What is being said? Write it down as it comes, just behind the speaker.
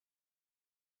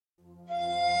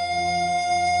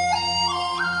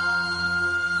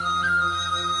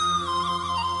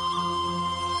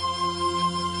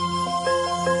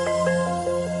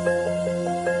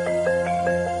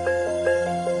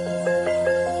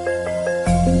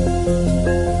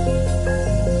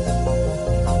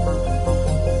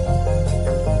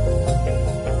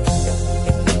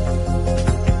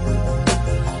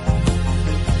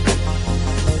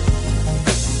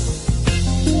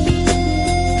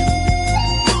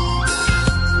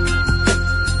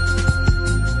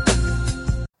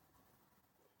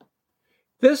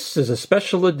This is a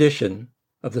special edition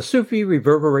of the Sufi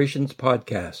Reverberations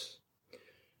podcast.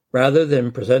 Rather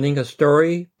than presenting a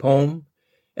story, poem,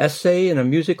 essay, and a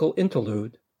musical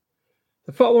interlude,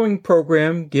 the following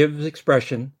program gives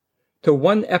expression to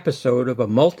one episode of a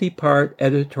multi-part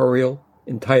editorial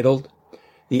entitled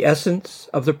The Essence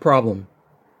of the Problem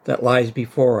That Lies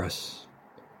Before Us.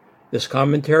 This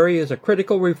commentary is a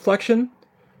critical reflection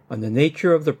on the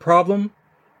nature of the problem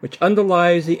which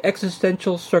underlies the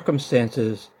existential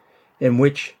circumstances in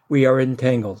which we are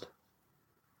entangled.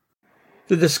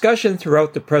 The discussion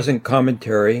throughout the present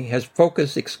commentary has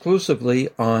focused exclusively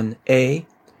on A,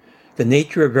 the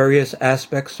nature of various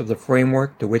aspects of the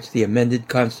framework to which the amended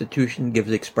Constitution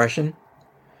gives expression,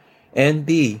 and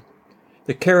B,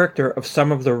 the character of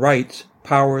some of the rights,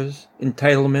 powers,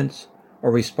 entitlements, or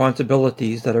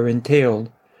responsibilities that are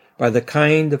entailed by the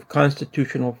kind of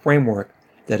constitutional framework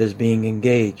that is being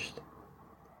engaged.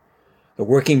 The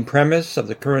working premise of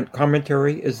the current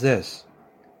commentary is this.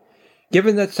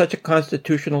 Given that such a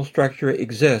constitutional structure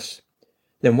exists,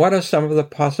 then what are some of the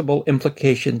possible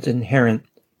implications inherent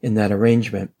in that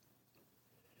arrangement?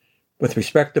 With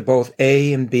respect to both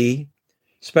A and B,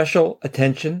 special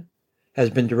attention has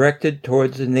been directed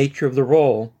towards the nature of the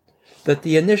role that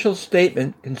the initial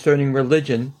statement concerning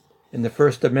religion in the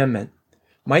First Amendment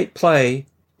might play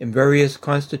in various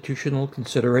constitutional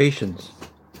considerations.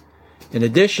 In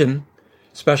addition,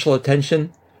 special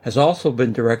attention has also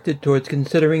been directed towards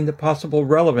considering the possible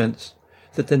relevance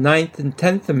that the Ninth and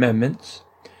Tenth Amendments,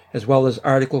 as well as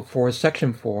Article 4,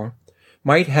 Section 4,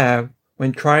 might have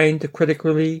when trying to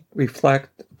critically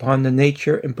reflect upon the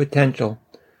nature and potential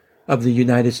of the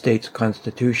United States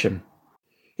Constitution.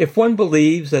 If one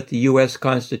believes that the U.S.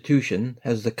 Constitution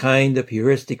has the kind of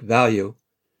heuristic value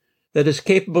that is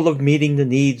capable of meeting the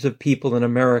needs of people in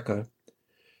America,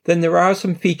 then there are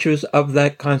some features of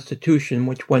that Constitution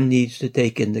which one needs to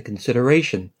take into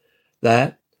consideration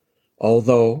that,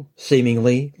 although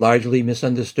seemingly largely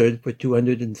misunderstood for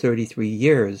 233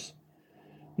 years,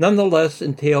 nonetheless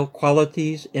entail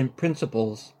qualities and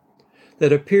principles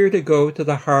that appear to go to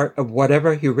the heart of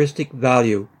whatever heuristic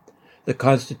value the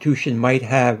Constitution might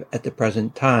have at the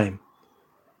present time.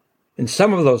 And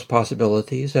some of those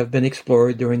possibilities have been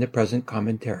explored during the present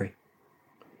commentary.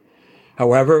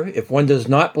 However, if one does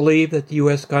not believe that the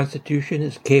U.S. Constitution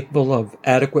is capable of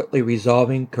adequately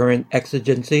resolving current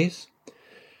exigencies,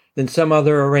 then some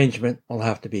other arrangement will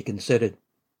have to be considered.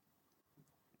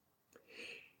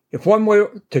 If one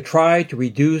were to try to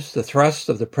reduce the thrust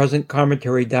of the present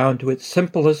commentary down to its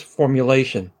simplest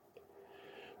formulation,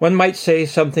 one might say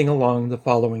something along the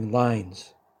following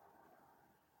lines.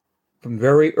 From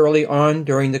very early on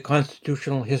during the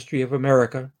constitutional history of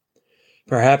America,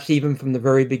 perhaps even from the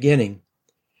very beginning,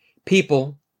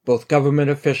 people, both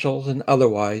government officials and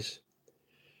otherwise,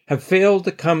 have failed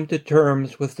to come to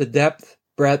terms with the depth,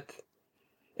 breadth,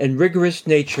 and rigorous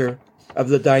nature of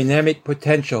the dynamic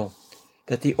potential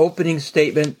that the opening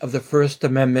statement of the First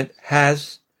Amendment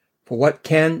has for what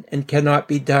can and cannot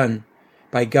be done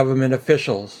by government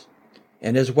officials,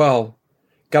 and as well,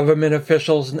 government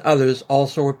officials and others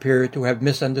also appear to have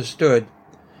misunderstood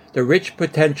the rich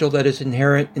potential that is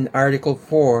inherent in Article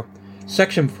 4,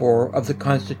 Section 4 of the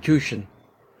Constitution,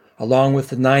 along with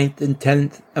the Ninth and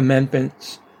Tenth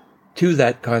Amendments to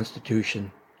that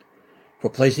Constitution, for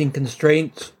placing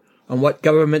constraints on what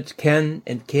governments can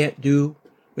and can't do,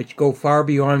 which go far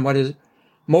beyond what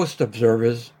most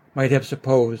observers might have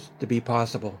supposed to be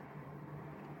possible.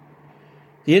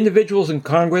 The individuals in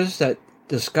Congress that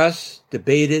discussed,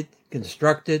 debated,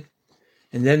 constructed,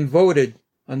 and then voted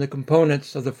on the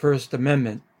components of the First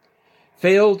Amendment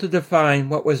failed to define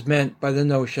what was meant by the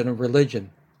notion of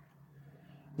religion.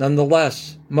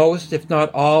 Nonetheless, most, if not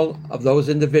all, of those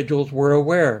individuals were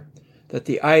aware that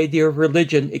the idea of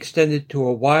religion extended to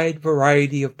a wide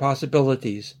variety of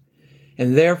possibilities,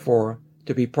 and therefore,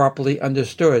 to be properly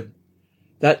understood,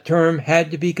 that term had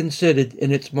to be considered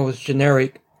in its most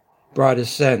generic,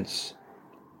 broadest sense.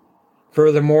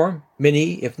 Furthermore,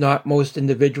 many, if not most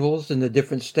individuals in the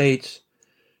different states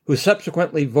who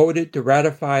subsequently voted to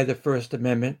ratify the First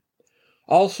Amendment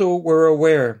also were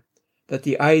aware that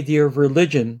the idea of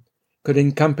religion could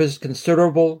encompass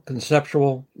considerable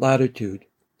conceptual latitude.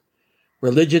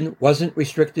 Religion wasn't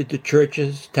restricted to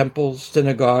churches, temples,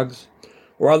 synagogues,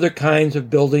 or other kinds of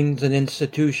buildings and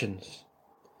institutions.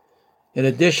 In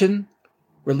addition,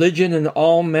 religion in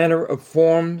all manner of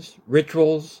forms,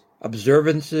 rituals,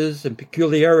 observances, and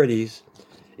peculiarities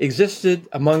existed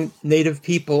among native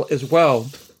people as well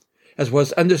as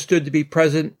was understood to be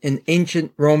present in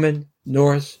ancient Roman,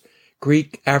 Norse,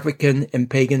 Greek, African, and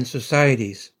pagan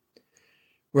societies.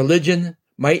 Religion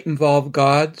might involve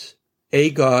gods a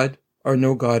God or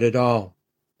no God at all.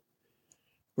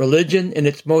 Religion, in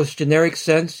its most generic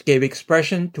sense, gave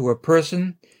expression to a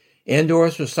person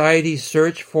and/or society's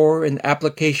search for and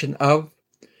application of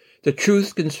the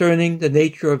truth concerning the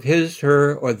nature of his,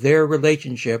 her, or their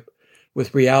relationship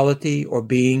with reality or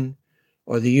being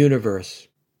or the universe.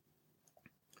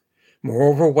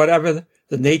 Moreover, whatever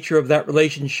the nature of that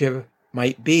relationship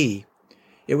might be,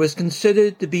 it was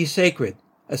considered to be sacred,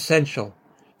 essential,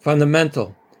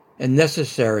 fundamental, and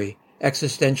necessary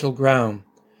existential ground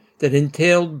that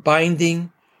entailed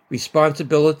binding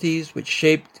responsibilities which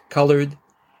shaped, colored,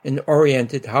 and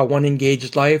oriented how one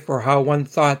engaged life or how one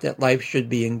thought that life should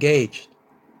be engaged.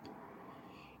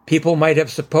 People might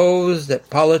have supposed that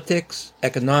politics,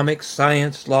 economics,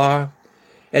 science, law,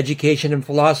 education, and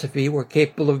philosophy were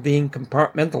capable of being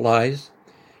compartmentalized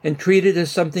and treated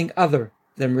as something other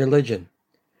than religion.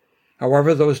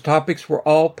 However, those topics were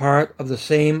all part of the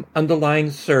same underlying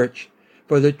search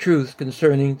for the truth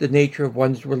concerning the nature of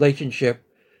one's relationship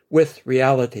with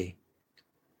reality.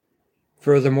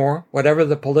 Furthermore, whatever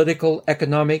the political,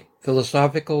 economic,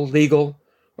 philosophical, legal,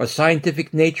 or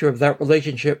scientific nature of that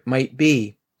relationship might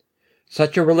be,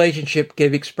 such a relationship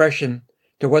gave expression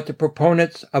to what the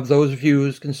proponents of those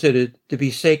views considered to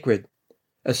be sacred,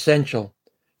 essential,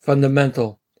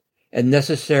 fundamental, and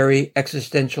necessary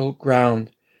existential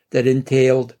ground that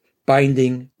entailed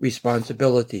binding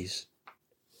responsibilities.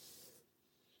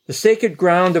 The sacred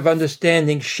ground of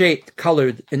understanding shaped,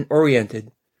 colored, and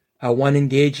oriented how one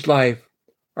engaged life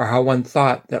or how one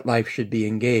thought that life should be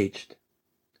engaged.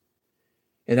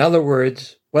 In other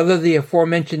words, whether the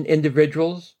aforementioned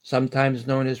individuals, sometimes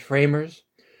known as framers,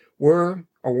 were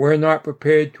or were not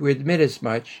prepared to admit as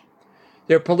much,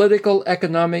 their political,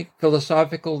 economic,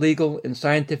 philosophical, legal, and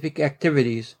scientific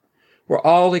activities were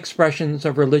all expressions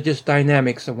of religious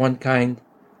dynamics of one kind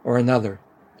or another.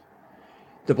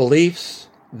 The beliefs,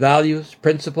 values,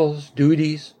 principles,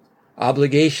 duties,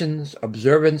 obligations,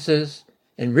 observances,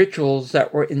 and rituals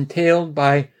that were entailed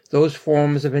by those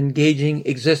forms of engaging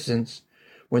existence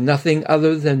were nothing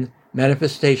other than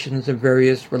manifestations of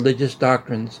various religious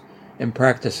doctrines and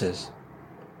practices.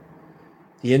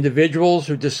 The individuals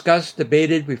who discussed,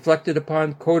 debated, reflected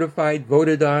upon, codified,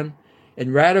 voted on,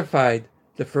 and ratified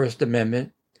the First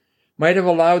Amendment might have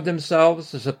allowed themselves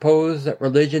to suppose that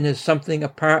religion is something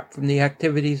apart from the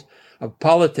activities of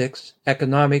politics,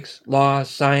 economics, law,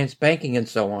 science, banking, and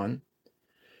so on.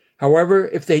 However,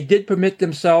 if they did permit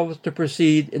themselves to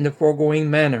proceed in the foregoing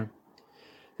manner,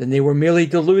 then they were merely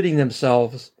deluding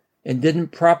themselves and didn't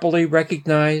properly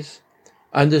recognize,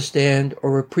 understand,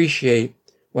 or appreciate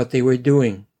what they were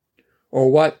doing, or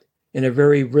what, in a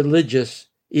very religious,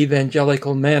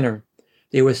 evangelical manner,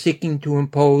 they were seeking to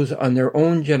impose on their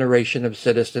own generation of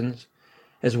citizens,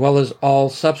 as well as all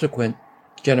subsequent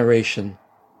generation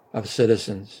of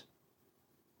citizens.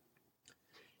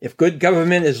 If good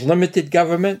government is limited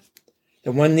government,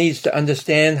 then one needs to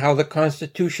understand how the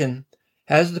Constitution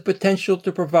has the potential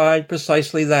to provide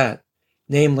precisely that,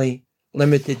 namely,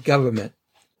 limited government.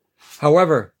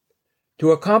 However,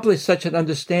 to accomplish such an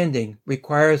understanding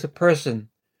requires a person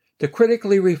to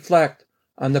critically reflect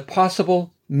on the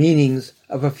possible meanings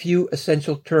of a few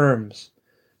essential terms,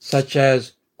 such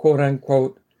as,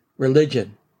 quote-unquote,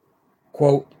 religion,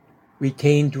 quote,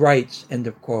 retained rights, end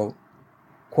of quote,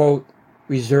 quote,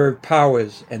 reserved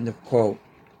powers, end of quote,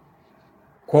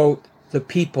 quote, the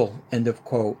people, end of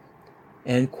quote,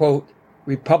 and, quote,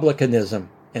 republicanism,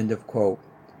 end of quote.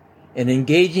 And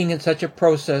engaging in such a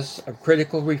process of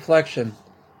critical reflection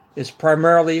is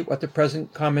primarily what the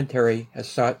present commentary has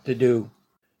sought to do.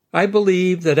 I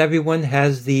believe that everyone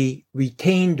has the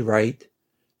retained right,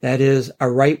 that is, a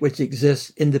right which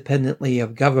exists independently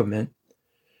of government,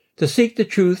 to seek the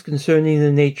truth concerning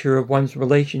the nature of one's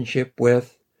relationship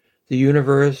with the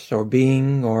universe or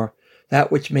being or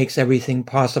that which makes everything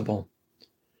possible.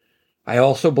 I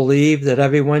also believe that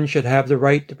everyone should have the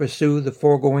right to pursue the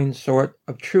foregoing sort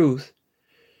of truth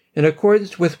in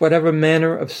accordance with whatever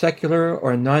manner of secular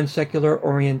or non-secular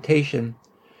orientation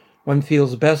one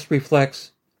feels best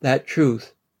reflects that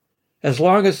truth, as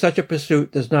long as such a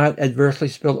pursuit does not adversely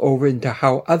spill over into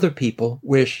how other people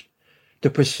wish to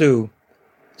pursue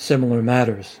similar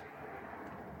matters.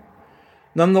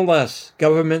 Nonetheless,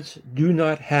 governments do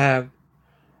not have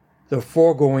the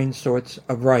foregoing sorts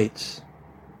of rights.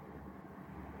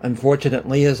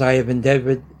 Unfortunately, as I have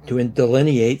endeavored to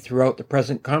delineate throughout the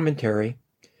present commentary,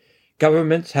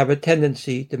 governments have a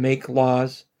tendency to make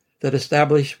laws that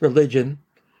establish religion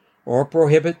or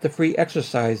prohibit the free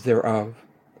exercise thereof,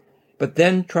 but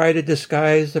then try to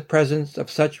disguise the presence of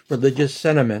such religious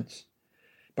sentiments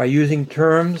by using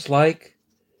terms like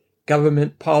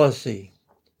government policy,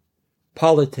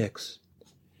 politics,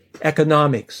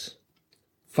 economics,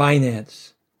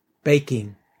 finance,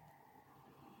 banking,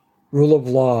 rule of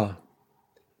law,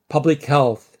 public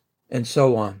health, and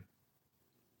so on.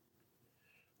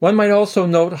 One might also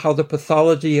note how the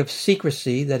pathology of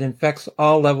secrecy that infects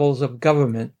all levels of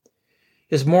government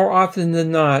is more often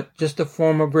than not just a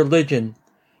form of religion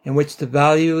in which the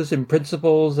values and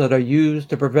principles that are used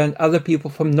to prevent other people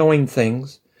from knowing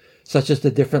things, such as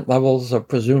the different levels of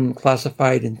presumed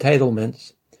classified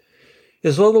entitlements,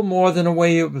 is little more than a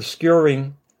way of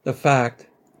obscuring the fact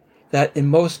that in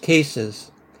most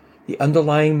cases, the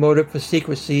underlying motive for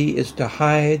secrecy is to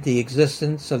hide the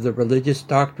existence of the religious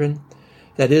doctrine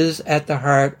that is at the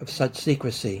heart of such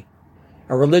secrecy,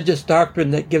 a religious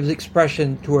doctrine that gives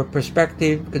expression to a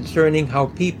perspective concerning how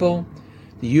people,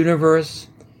 the universe,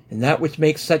 and that which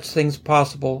makes such things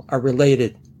possible are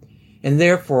related, and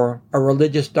therefore a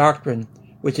religious doctrine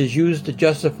which is used to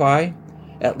justify,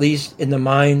 at least in the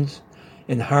minds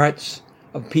and hearts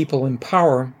of people in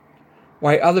power,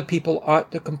 why other people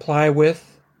ought to comply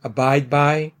with, abide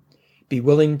by, be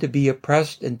willing to be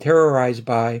oppressed and terrorized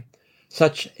by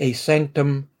such a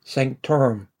sanctum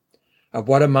sanctorum of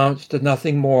what amounts to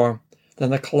nothing more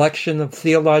than a collection of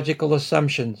theological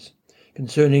assumptions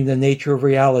concerning the nature of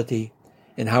reality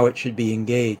and how it should be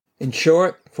engaged. In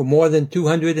short, for more than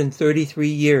 233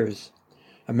 years,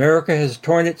 America has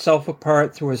torn itself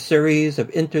apart through a series of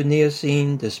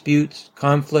internecine disputes,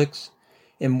 conflicts,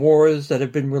 and wars that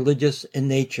have been religious in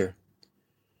nature.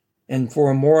 And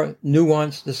for a more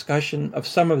nuanced discussion of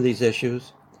some of these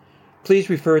issues, please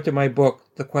refer to my book,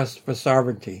 The Quest for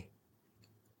Sovereignty.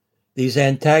 These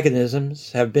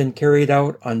antagonisms have been carried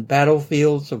out on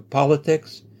battlefields of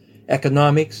politics,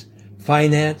 economics,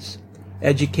 finance,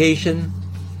 education,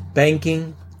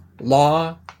 banking,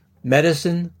 law,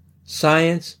 medicine,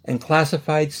 science, and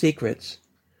classified secrets.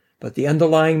 But the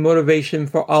underlying motivation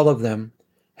for all of them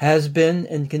has been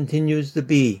and continues to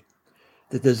be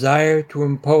the desire to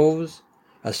impose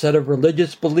a set of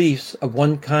religious beliefs of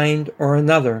one kind or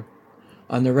another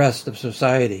on the rest of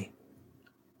society.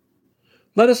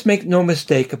 Let us make no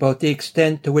mistake about the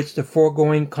extent to which the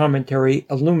foregoing commentary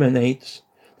illuminates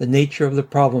the nature of the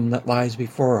problem that lies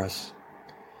before us.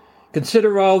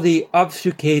 Consider all the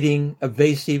obfuscating,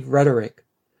 evasive rhetoric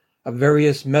of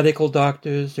various medical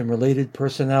doctors and related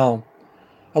personnel,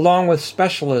 along with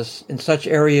specialists in such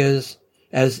areas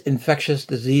as infectious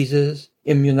diseases,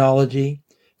 immunology,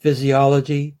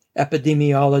 physiology,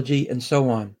 epidemiology, and so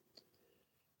on.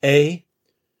 A,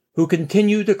 who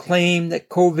continue to claim that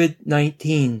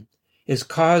COVID-19 is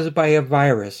caused by a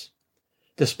virus,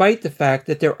 despite the fact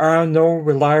that there are no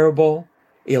reliable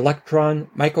electron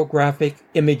micrographic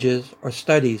images or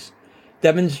studies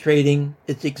demonstrating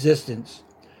its existence,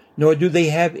 nor do they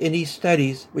have any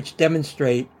studies which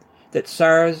demonstrate that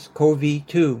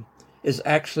SARS-CoV-2 is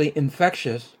actually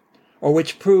infectious or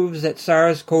which proves that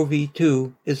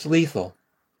SARS-CoV-2 is lethal.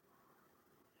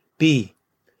 B.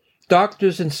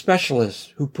 Doctors and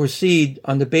specialists who proceed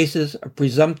on the basis of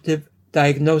presumptive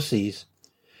diagnoses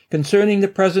concerning the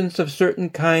presence of certain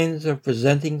kinds of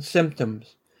presenting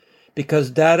symptoms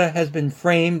because data has been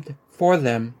framed for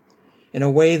them in a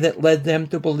way that led them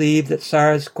to believe that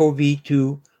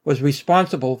SARS-CoV-2 was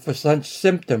responsible for such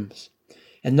symptoms,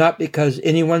 and not because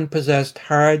anyone possessed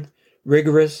hard,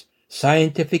 rigorous,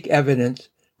 scientific evidence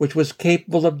which was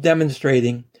capable of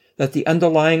demonstrating that the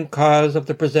underlying cause of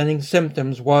the presenting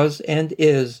symptoms was and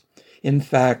is, in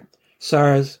fact,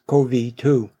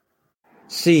 SARS-CoV-2.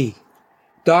 C.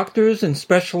 Doctors and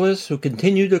specialists who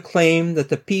continue to claim that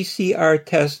the PCR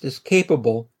test is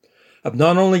capable of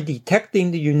not only detecting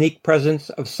the unique presence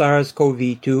of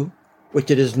SARS-CoV-2,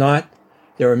 which it is not.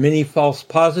 There are many false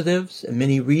positives and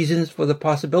many reasons for the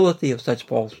possibility of such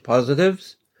false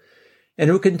positives, and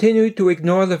who continue to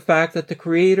ignore the fact that the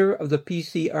creator of the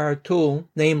PCR tool,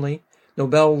 namely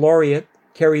Nobel laureate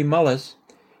Kary Mullis,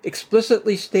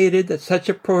 explicitly stated that such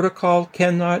a protocol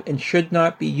cannot and should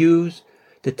not be used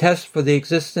to test for the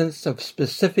existence of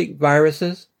specific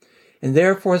viruses, and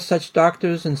therefore such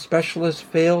doctors and specialists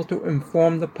fail to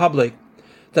inform the public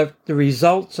that the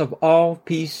results of all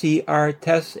PCR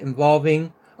tests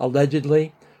involving,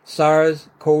 allegedly,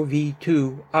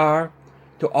 SARS-CoV-2 are,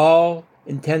 to all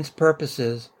intents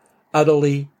purposes,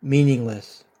 utterly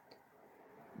meaningless.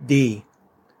 D.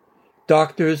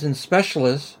 Doctors and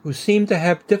specialists who seem to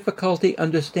have difficulty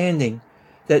understanding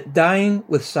that dying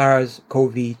with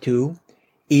SARS-CoV-2,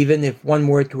 even if one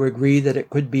were to agree that it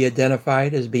could be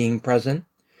identified as being present,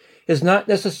 is not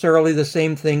necessarily the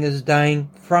same thing as dying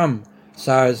from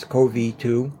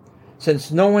SARS-CoV-2,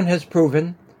 since no one has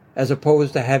proven, as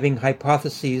opposed to having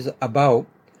hypotheses about,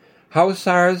 how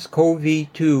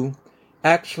SARS-CoV-2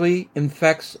 actually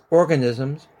infects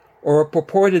organisms or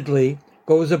purportedly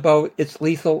goes about its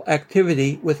lethal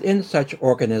activity within such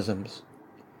organisms.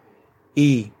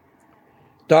 E.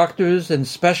 Doctors and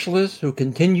specialists who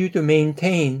continue to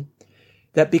maintain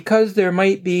that because there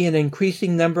might be an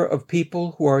increasing number of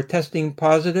people who are testing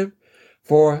positive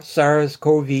for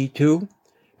SARS-CoV-2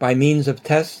 by means of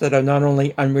tests that are not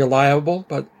only unreliable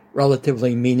but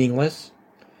relatively meaningless,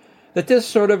 that this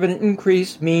sort of an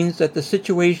increase means that the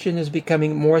situation is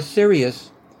becoming more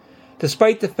serious,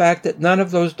 despite the fact that none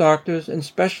of those doctors and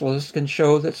specialists can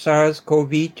show that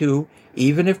SARS-CoV-2,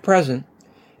 even if present,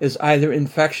 is either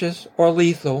infectious or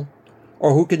lethal,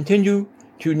 or who continue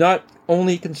to not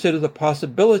only consider the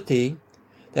possibility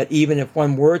that even if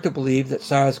one were to believe that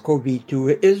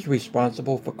SARS-CoV-2 is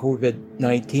responsible for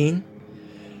COVID-19,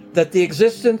 that the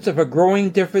existence of a growing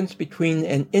difference between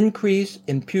an increase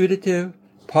in putative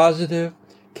positive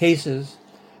cases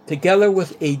together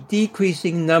with a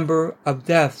decreasing number of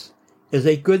deaths is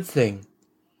a good thing.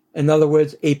 In other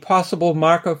words, a possible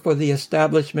marker for the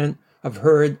establishment of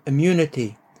herd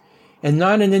immunity, and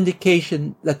not an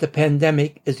indication that the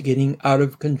pandemic is getting out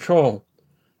of control.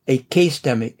 A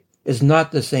case-demic is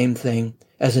not the same thing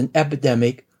as an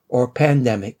epidemic or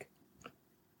pandemic.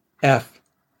 F.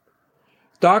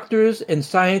 Doctors and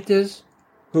scientists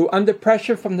who, under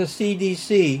pressure from the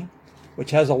CDC,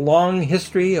 which has a long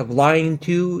history of lying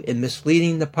to and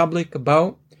misleading the public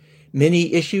about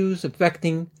many issues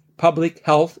affecting public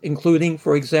health, including,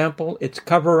 for example, its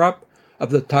cover-up of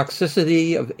the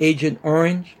toxicity of Agent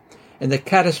Orange and the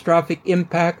catastrophic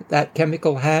impact that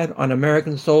chemical had on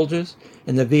American soldiers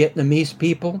and the Vietnamese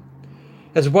people,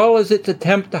 as well as its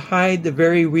attempt to hide the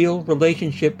very real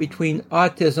relationship between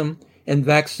autism and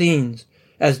vaccines,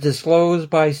 as disclosed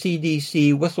by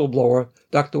CDC whistleblower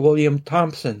Dr. William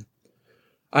Thompson,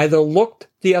 either looked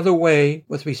the other way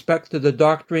with respect to the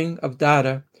doctoring of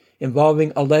data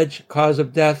involving alleged cause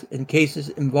of death in cases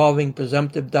involving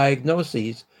presumptive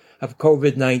diagnoses of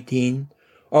COVID-19,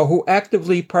 or who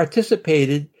actively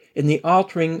participated in the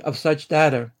altering of such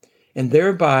data, and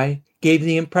thereby gave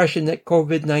the impression that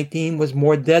COVID-19 was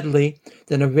more deadly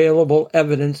than available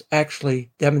evidence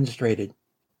actually demonstrated.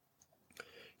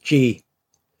 G.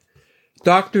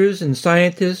 Doctors and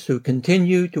scientists who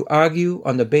continue to argue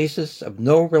on the basis of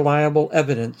no reliable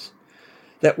evidence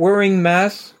that wearing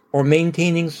masks or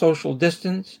maintaining social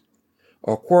distance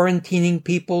or quarantining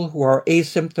people who are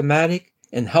asymptomatic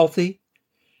and healthy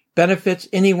benefits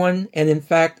anyone and in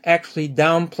fact actually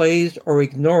downplays or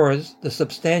ignores the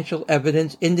substantial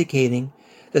evidence indicating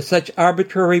that such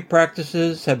arbitrary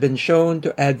practices have been shown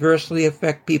to adversely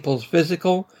affect people's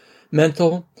physical,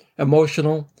 mental,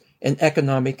 emotional, and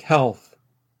economic health.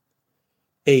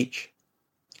 H.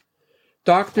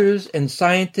 Doctors and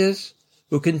scientists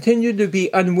who continue to be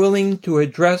unwilling to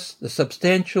address the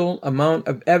substantial amount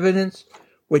of evidence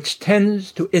which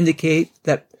tends to indicate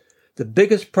that the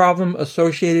biggest problem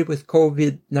associated with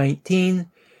COVID-19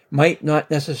 might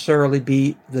not necessarily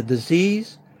be the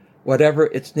disease, whatever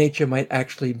its nature might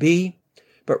actually be,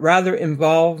 but rather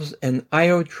involves an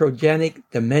iatrogenic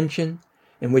dimension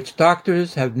in which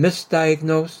doctors have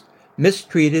misdiagnosed,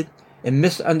 mistreated, and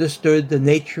misunderstood the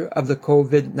nature of the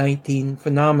COVID-19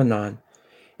 phenomenon.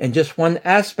 And just one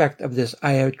aspect of this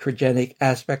iatrogenic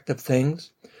aspect of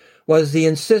things was the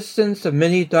insistence of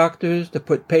many doctors to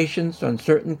put patients on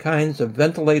certain kinds of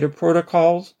ventilator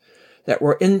protocols that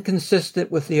were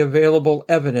inconsistent with the available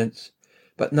evidence.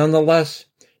 But nonetheless,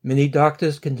 many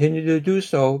doctors continue to do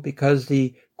so because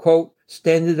the, quote,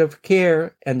 standard of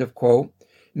care, end of quote,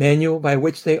 manual by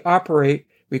which they operate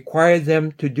required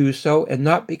them to do so, and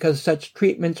not because such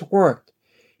treatments worked.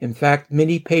 In fact,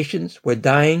 many patients were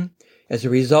dying as a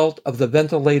result of the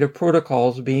ventilator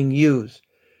protocols being used.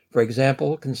 For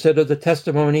example, consider the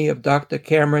testimony of Dr.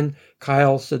 Cameron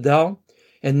Kyle Siddell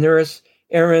and nurse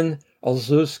Erin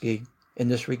Olszewski in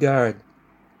this regard.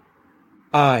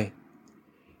 I.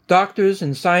 Doctors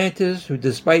and scientists who,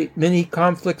 despite many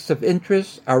conflicts of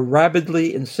interest, are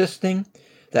rabidly insisting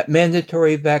that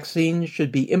mandatory vaccines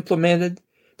should be implemented,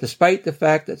 despite the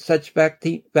fact that such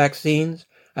vaccines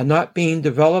are not being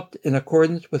developed in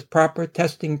accordance with proper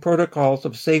testing protocols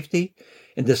of safety,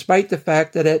 and despite the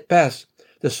fact that at best,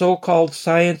 the so-called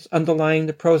science underlying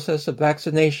the process of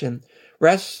vaccination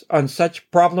rests on such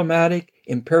problematic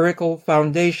empirical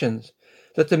foundations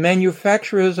that the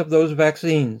manufacturers of those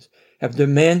vaccines have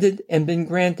demanded and been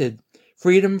granted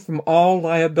freedom from all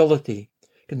liability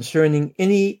concerning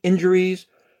any injuries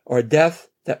or death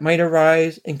that might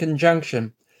arise in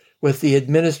conjunction with the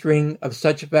administering of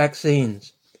such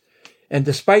vaccines. And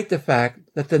despite the fact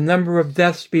that the number of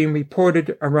deaths being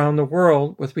reported around the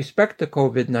world with respect to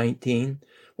COVID-19,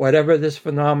 whatever this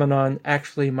phenomenon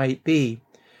actually might be,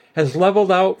 has leveled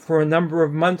out for a number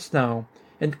of months now,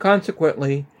 and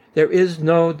consequently, there is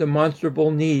no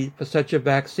demonstrable need for such a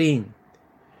vaccine.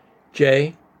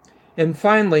 J. And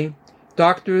finally,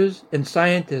 doctors and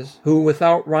scientists who,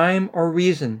 without rhyme or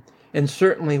reason, and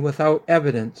certainly without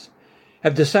evidence,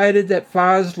 have decided that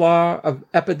Farr's law of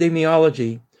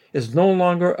epidemiology is no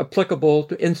longer applicable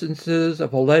to instances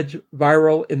of alleged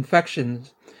viral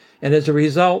infections, and as a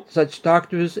result, such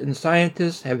doctors and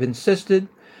scientists have insisted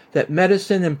that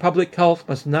medicine and public health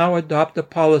must now adopt a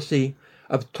policy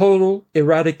of total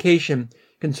eradication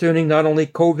concerning not only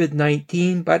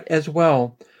COVID-19, but as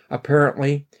well,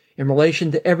 apparently, in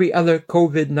relation to every other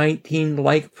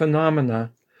COVID-19-like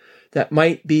phenomena that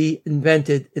might be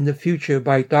invented in the future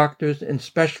by doctors and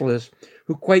specialists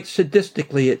who, quite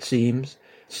sadistically it seems,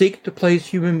 seek to place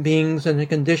human beings in a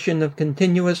condition of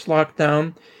continuous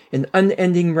lockdown and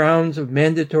unending rounds of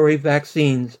mandatory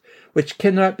vaccines, which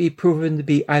cannot be proven to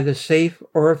be either safe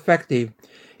or effective,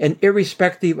 and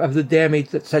irrespective of the damage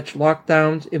that such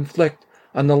lockdowns inflict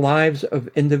on the lives of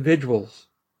individuals.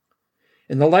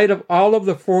 In the light of all of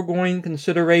the foregoing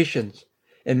considerations,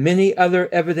 and many other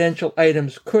evidential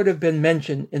items could have been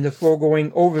mentioned in the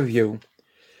foregoing overview,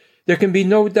 there can be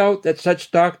no doubt that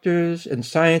such doctors and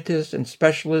scientists and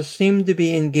specialists seem to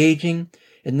be engaging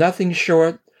in nothing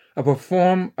short of a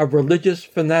form of religious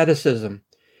fanaticism,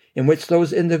 in which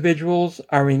those individuals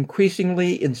are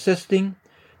increasingly insisting,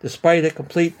 despite a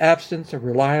complete absence of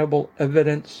reliable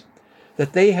evidence,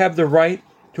 that they have the right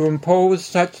to impose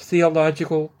such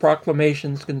theological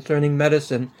proclamations concerning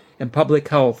medicine and public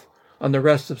health on the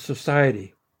rest of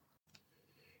society.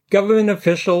 Government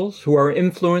officials who are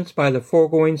influenced by the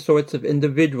foregoing sorts of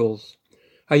individuals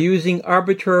are using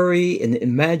arbitrary and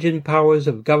imagined powers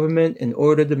of government in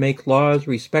order to make laws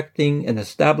respecting an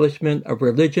establishment of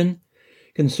religion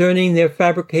concerning their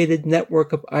fabricated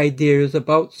network of ideas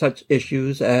about such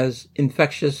issues as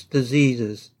infectious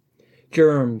diseases,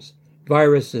 germs,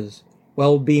 viruses,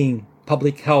 well-being,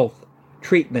 public health,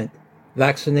 treatment,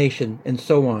 vaccination, and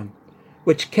so on,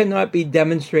 which cannot be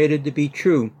demonstrated to be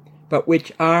true, but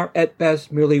which are at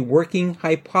best merely working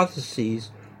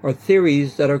hypotheses or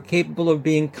theories that are capable of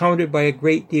being countered by a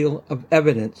great deal of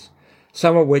evidence,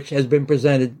 some of which has been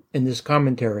presented in this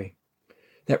commentary,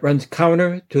 that runs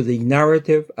counter to the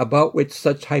narrative about which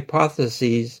such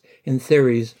hypotheses and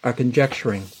theories are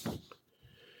conjecturing.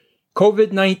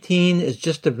 COVID-19 is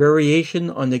just a variation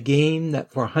on the game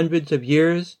that for hundreds of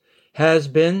years has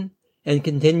been and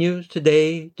continues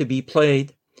today to be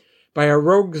played by a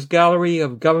rogues gallery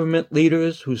of government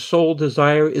leaders whose sole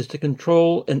desire is to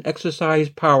control and exercise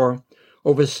power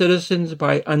over citizens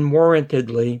by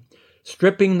unwarrantedly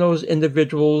stripping those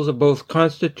individuals of both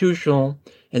constitutional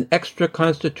and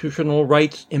extra-constitutional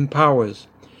rights and powers,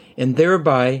 and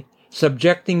thereby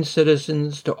subjecting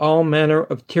citizens to all manner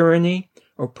of tyranny,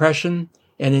 oppression,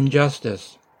 and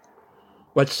injustice.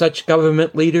 What such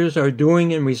government leaders are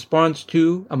doing in response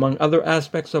to, among other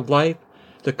aspects of life,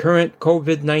 the current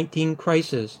COVID-19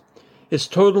 crisis is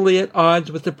totally at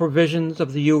odds with the provisions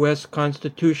of the U.S.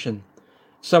 Constitution,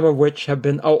 some of which have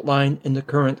been outlined in the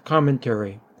current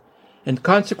commentary, and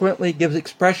consequently gives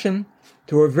expression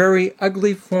to a very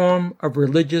ugly form of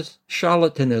religious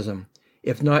charlatanism,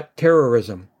 if not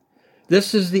terrorism.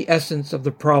 This is the essence of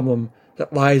the problem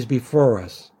that lies before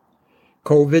us.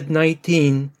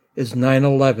 COVID-19 is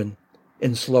 9/11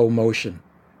 in slow motion.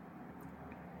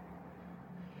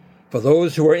 For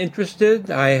those who are interested,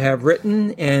 I have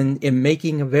written and am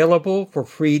making available for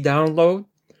free download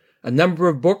a number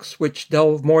of books which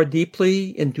delve more deeply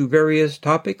into various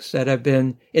topics that have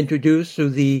been introduced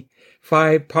through the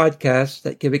 5 podcasts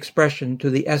that give expression to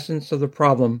the essence of the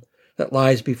problem that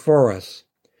lies before us.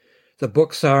 The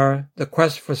books are The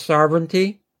Quest for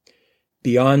Sovereignty,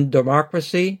 Beyond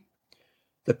Democracy,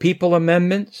 The People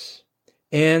Amendments,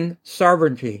 and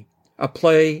Sovereignty, a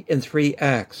play in 3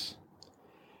 acts.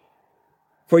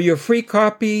 For your free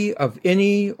copy of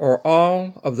any or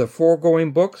all of the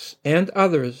foregoing books and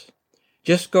others,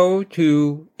 just go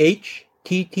to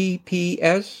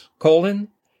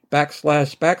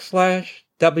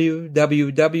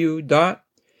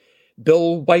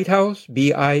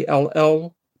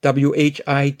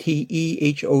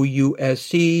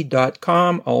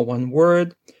all one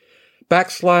word,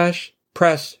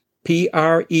 /press,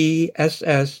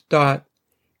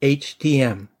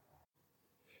 PRESS.htm.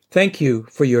 Thank you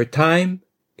for your time,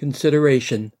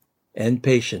 consideration, and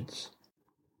patience.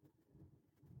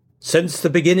 Since the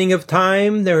beginning of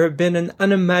time, there have been an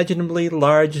unimaginably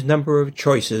large number of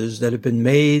choices that have been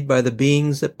made by the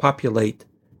beings that populate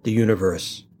the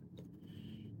universe.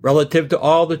 Relative to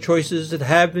all the choices that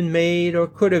have been made or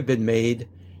could have been made,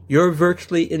 your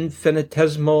virtually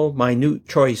infinitesimal, minute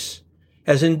choice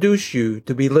has induced you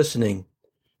to be listening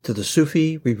to the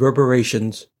Sufi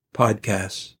Reverberations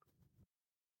podcast.